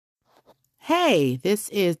Hey, this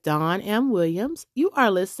is Dawn M. Williams. You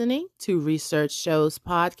are listening to Research Shows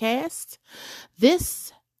Podcast.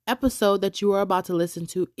 This episode that you are about to listen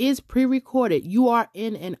to is pre-recorded. You are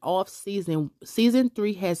in an off season. Season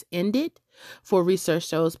 3 has ended for Research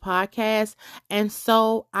Shows Podcast. And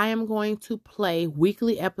so I am going to play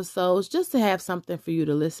weekly episodes just to have something for you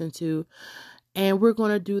to listen to. And we're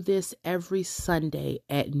going to do this every Sunday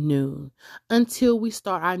at noon until we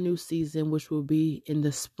start our new season, which will be in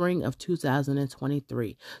the spring of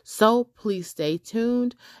 2023. So please stay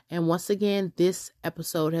tuned. And once again, this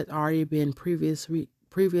episode has already been previously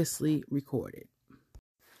recorded.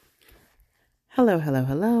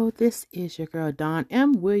 Hello. This is your girl, Dawn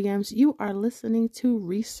M. Williams. You are listening to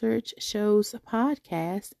Research Shows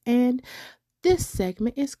Podcast. And this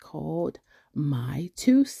segment is called My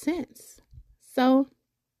 2 Cents. So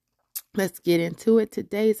let's get into it.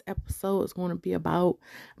 Today's episode is going to be about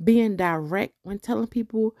being direct when telling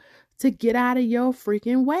people to get out of your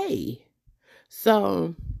freaking way.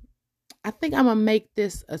 So I think I'm going to make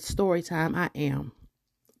this a story time. I am.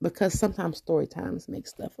 Because sometimes story times make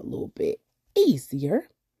stuff a little bit easier.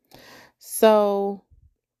 So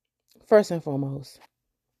first and foremost,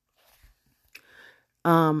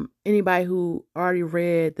 anybody who already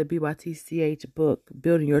read the BYTCH book,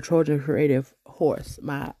 Building Your Trojan Creative Horse,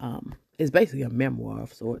 it's basically a memoir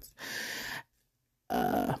of sorts.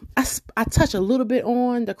 I touch a little bit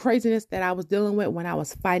on the craziness that I was dealing with when I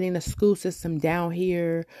was fighting the school system down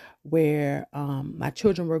here where my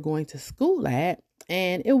children were going to school at.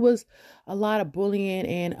 And it was a lot of bullying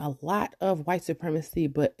and a lot of white supremacy,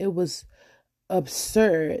 but it was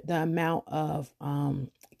absurd the amount of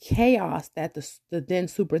chaos that the then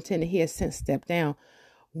superintendent, he has since stepped down,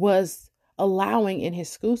 was allowing in his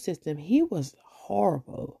school system. He was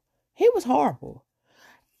horrible.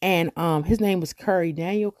 And his name was Curry,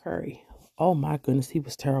 Daniel Curry. Oh my goodness, he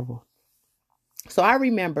was terrible. So I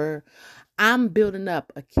remember I'm building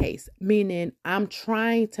up a case, meaning I'm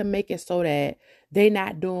trying to make it so that they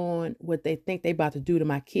not doing what they think they about to do to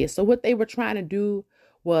my kids. So what they were trying to do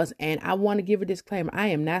was, and I want to give a disclaimer, I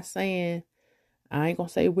am not saying, I ain't gonna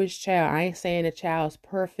say which child. I ain't saying the child's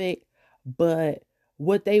perfect, but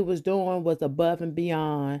what they was doing was above and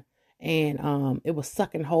beyond. And it was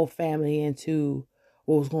sucking the whole family into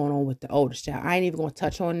what was going on with the oldest child. I ain't even gonna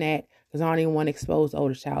touch on that because I don't even want to expose the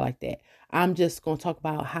oldest child like that. I'm just gonna talk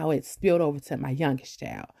about how it spilled over to my youngest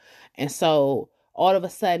child. And so all of a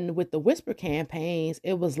sudden with the whisper campaigns,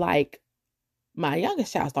 it was like my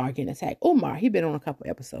youngest child started getting attacked. Umar, he been on a couple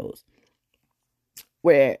episodes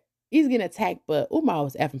where he's getting attacked, but Umar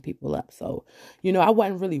was effing people up. So, I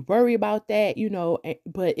wasn't really worried about that,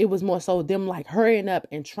 but it was more so them like hurrying up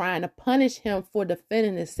and trying to punish him for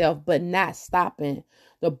defending himself, but not stopping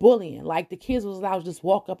the bullying. Like the kids was allowed to just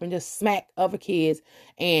walk up and just smack other kids,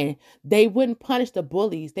 and they wouldn't punish the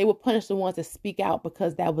bullies. They would punish the ones that speak out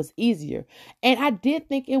because that was easier. And I did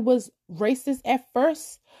think it was racist at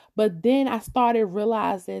first, but then I started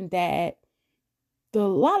realizing that a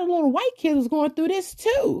lot of little white kids was going through this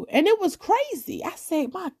too. And it was crazy. I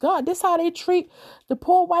said, my God, this how they treat the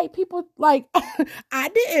poor white people. Like, I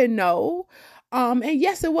didn't know. And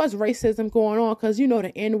yes, it was racism going on because,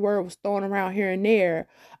 the N-word was thrown around here and there,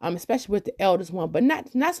 especially with the eldest one, but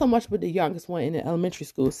not so much with the youngest one in the elementary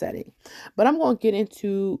school setting. But I'm going to get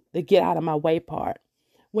into the get out of my way part.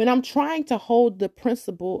 When I'm trying to hold the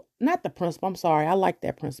principal, not the principal, I'm sorry, I like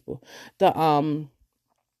that principal, the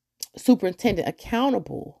superintendent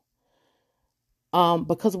accountable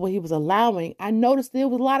because of what he was allowing, I noticed there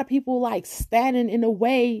was a lot of people like standing in the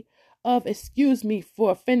way of, excuse me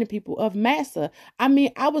for offending people, of massa. I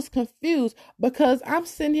mean, I was confused because I'm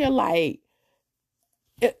sitting here like,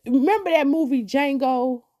 remember that movie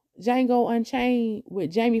Django Unchained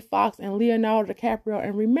with Jamie Foxx and Leonardo DiCaprio?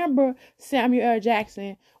 And remember Samuel L.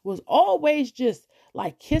 Jackson was always just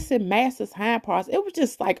like kissing Massa's hind parts. It was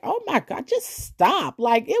just like, oh my God, just stop.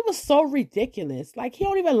 Like, it was so ridiculous. Like, he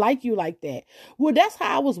don't even like you like that. Well, that's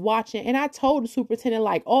how I was watching. And I told the superintendent,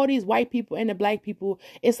 like, all these white people and the black people,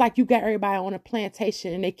 it's like you got everybody on a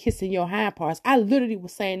plantation and they kissing your hind parts. I literally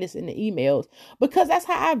was saying this in the emails because that's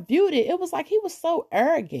how I viewed it. It was like he was so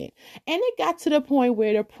arrogant. And it got to the point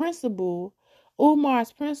where the principal,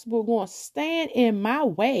 Umar's principal, going to stand in my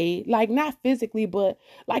way, like not physically, but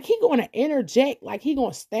like he going to interject, like he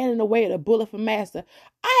going to stand in the way of the bullet for master.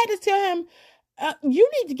 I had to tell him, you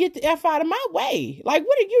need to get the F out of my way. Like,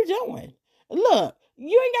 what are you doing? Look,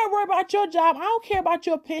 you ain't got to worry about your job. I don't care about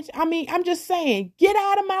your pension. I mean, I'm just saying, get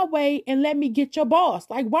out of my way and let me get your boss.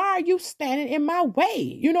 Like, why are you standing in my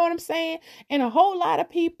way? You know what I'm saying? And a whole lot of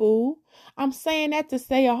people, I'm saying that to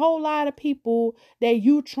say a whole lot of people that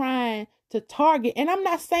you trying to target. And I'm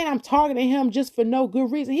not saying I'm targeting him just for no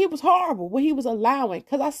good reason. He was horrible what he was allowing.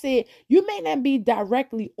 Because I said, you may not be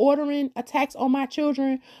directly ordering attacks on my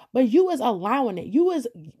children, but you was allowing it. You was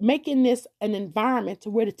making this an environment to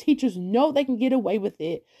where the teachers know they can get away with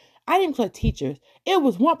it. I didn't play teachers. It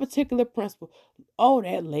was one particular principal. Oh,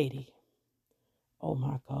 that lady. Oh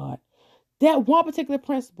my God. That one particular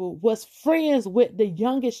principal was friends with the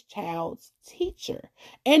youngest child's teacher.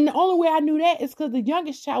 And the only way I knew that is because the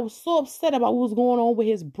youngest child was so upset about what was going on with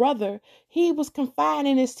his brother. He was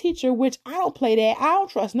confiding in his teacher, which I don't play that. I don't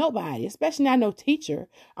trust nobody, especially not no teacher.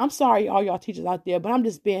 I'm sorry, all y'all teachers out there, but I'm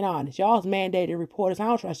just being honest. Y'all's mandated reporters. I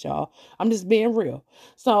don't trust y'all. I'm just being real.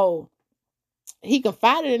 So he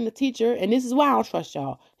confided in the teacher, and this is why I don't trust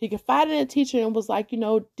y'all. He confided in the teacher and was like,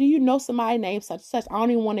 do you know somebody named such and such? I don't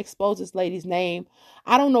even want to expose this lady's name.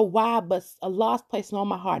 I don't know why, but Allah's placing on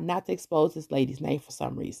my heart not to expose this lady's name for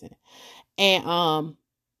some reason. And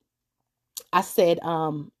I said,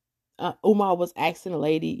 Umar was asking the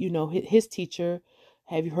lady, his teacher,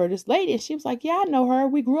 have you heard this lady? And she was like, yeah, I know her.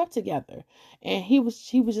 We grew up together. And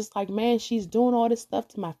she was just like, man, she's doing all this stuff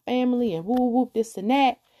to my family and whoop, whoop, this and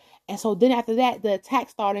that. And so then after that, the attack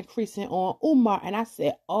started increasing on Umar. And I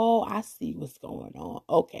said, oh, I see what's going on.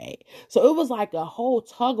 Okay. So it was like a whole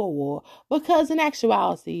tug of war because in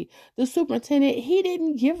actuality, the superintendent, he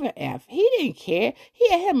didn't give a F. He didn't care. He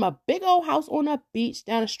had him a big old house on a beach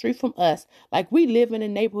down the street from us. Like we live in a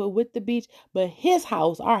neighborhood with the beach, but his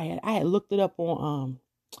house, I had looked it up on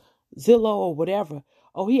Zillow or whatever.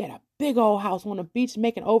 Oh, he had a big old house on the beach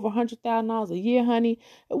making over $100,000 a year, honey.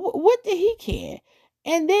 What did he care?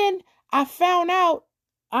 And then I found out,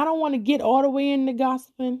 I don't want to get all the way into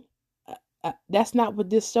gossiping. That's not what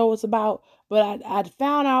this show is about. But I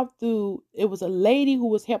found out it was a lady who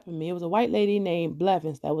was helping me. It was a white lady named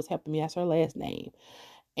Blevins that was helping me. That's her last name.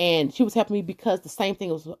 And she was helping me because the same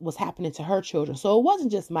thing was happening to her children. So it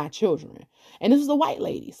wasn't just my children. And this was a white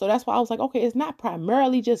lady. So that's why I was like, okay, it's not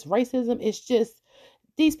primarily just racism. It's just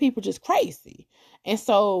these people just crazy. And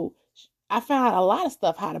so I found out a lot of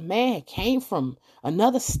stuff, how the man came from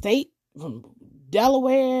another state, from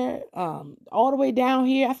Delaware, all the way down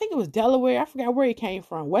here. I think it was Delaware. I forgot where he came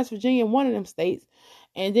from. West Virginia, one of them states.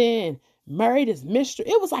 And then married his mistress.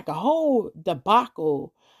 It was like a whole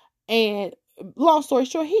debacle. And long story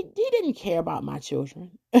short, he didn't care about my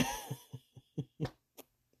children. He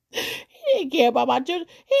didn't care about my children.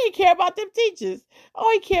 He didn't care about them teachers. All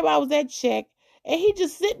he cared about was that check. And he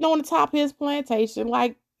just sitting on the top of his plantation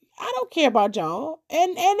like, I don't care about y'all.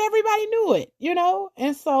 And everybody knew it,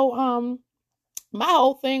 And so my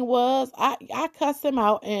whole thing was I cussed him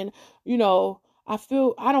out and, I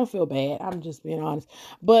don't feel bad. I'm just being honest.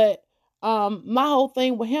 But my whole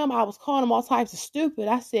thing with him, I was calling him all types of stupid.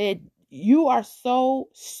 I said, you are so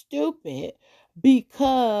stupid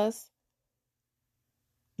because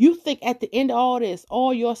you think at the end of all this,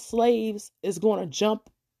 all your slaves is going to jump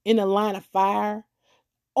in a line of fire.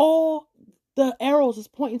 All the arrows is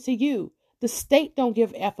pointing to you. The state don't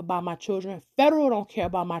give a F about my children. Federal don't care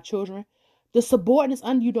about my children. The subordinates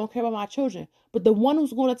under you don't care about my children. But the one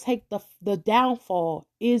who's going to take the downfall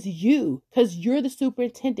is you, because you're the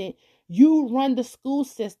superintendent. You run the school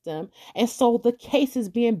system. And so the case is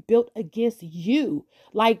being built against you.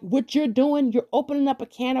 Like what you're doing, you're opening up a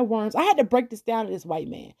can of worms. I had to break this down to this white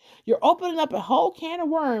man. You're opening up a whole can of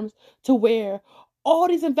worms to where all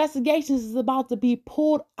these investigations is about to be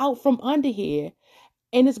pulled out from under here.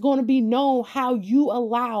 And it's going to be known how you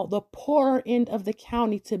allow the poorer end of the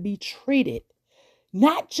county to be treated.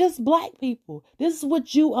 Not just black people. This is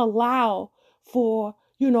what you allow for,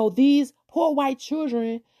 these poor white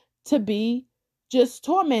children to be just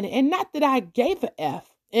tormented. And not that I gave a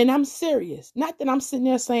F. And I'm serious. Not that I'm sitting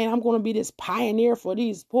there saying I'm going to be this pioneer for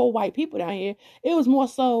these poor white people down here. It was more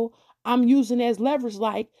so I'm using it as leverage,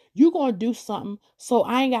 like, you're going to do something so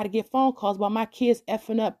I ain't got to get phone calls about my kids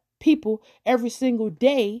effing up people every single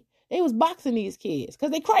day. They was boxing these kids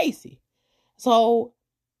because they crazy. So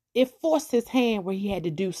it forced his hand where he had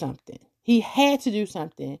to do something. He had to do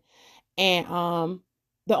something. And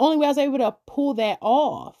the only way I was able to pull that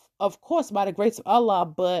off, of course, by the grace of Allah,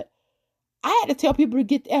 but I had to tell people to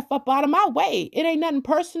get the F up out of my way. It ain't nothing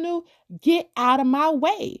personal. Get out of my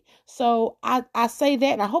way. So I say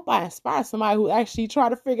that, and I hope I inspire somebody who actually try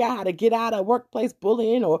to figure out how to get out of workplace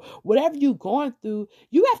bullying or whatever you're going through.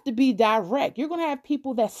 You have to be direct. You're going to have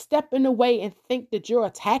people that step in the way and think that you're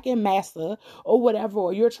attacking master or whatever,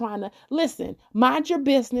 or you're trying to, listen, mind your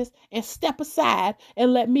business and step aside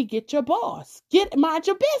and let me get your boss. Mind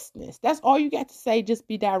your business. That's all you got to say. Just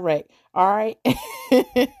be direct. All right.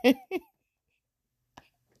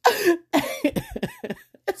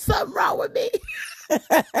 Something wrong with me. All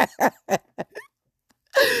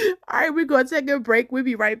right, we're going to take a break. We'll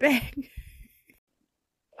be right back.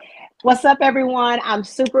 What's up, everyone? I'm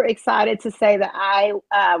super excited to say that I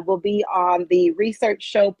will be on the Research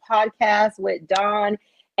Show podcast with Dawn,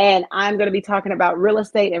 and I'm going to be talking about real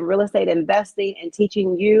estate and real estate investing and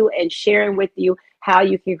teaching you and sharing with you how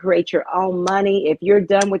you can create your own money. If you're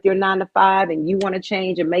done with your 9 to 5 and you want to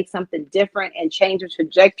change and make something different and change the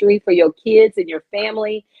trajectory for your kids and your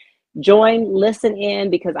family, join, listen in,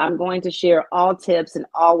 because I'm going to share all tips and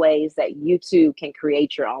all ways that you too can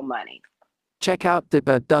create your own money. Check out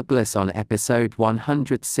Deborah Douglas on episode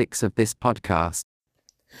 106 of this podcast.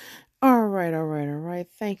 All right.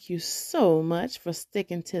 Thank you so much for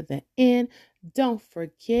sticking to the end. Don't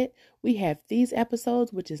forget, we have these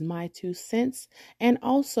episodes, which is my 2 cents. And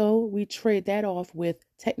also, we trade that off with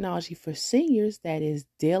Technology for Seniors, that is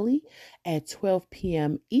daily at 12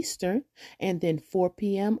 p.m. Eastern, and then 4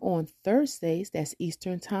 p.m. on Thursdays, that's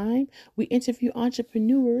Eastern time. We interview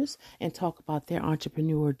entrepreneurs and talk about their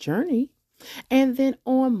entrepreneur journey. And then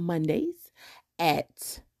on Mondays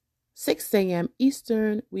at 6 a.m.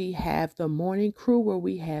 Eastern, we have the Morning Crew, where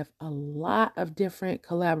we have a lot of different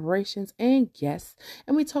collaborations and guests.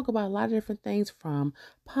 And we talk about a lot of different things, from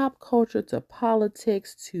pop culture to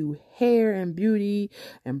politics to hair and beauty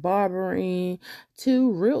and barbering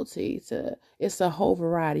to realty. It's a whole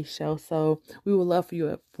variety show. So we would love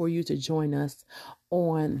for you to join us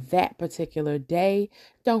on that particular day.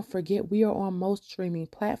 Don't forget, we are on most streaming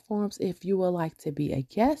platforms. If you would like to be a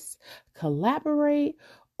guest, collaborate,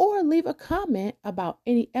 or leave a comment about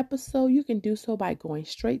any episode, you can do so by going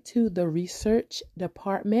straight to the research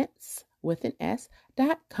departments with an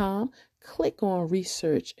S.com. Click on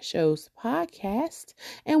Research Shows Podcast,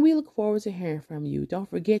 and we look forward to hearing from you. Don't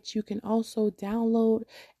forget, you can also download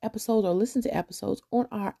episodes or listen to episodes on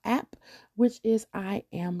our app, which is I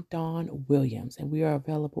Am Dawn Williams, and we are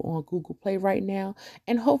available on Google Play right now,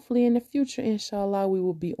 and hopefully in the future, inshallah, we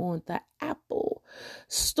will be on the Apple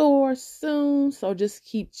Store soon. So just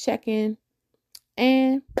keep checking,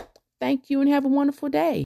 and thank you and have a wonderful day.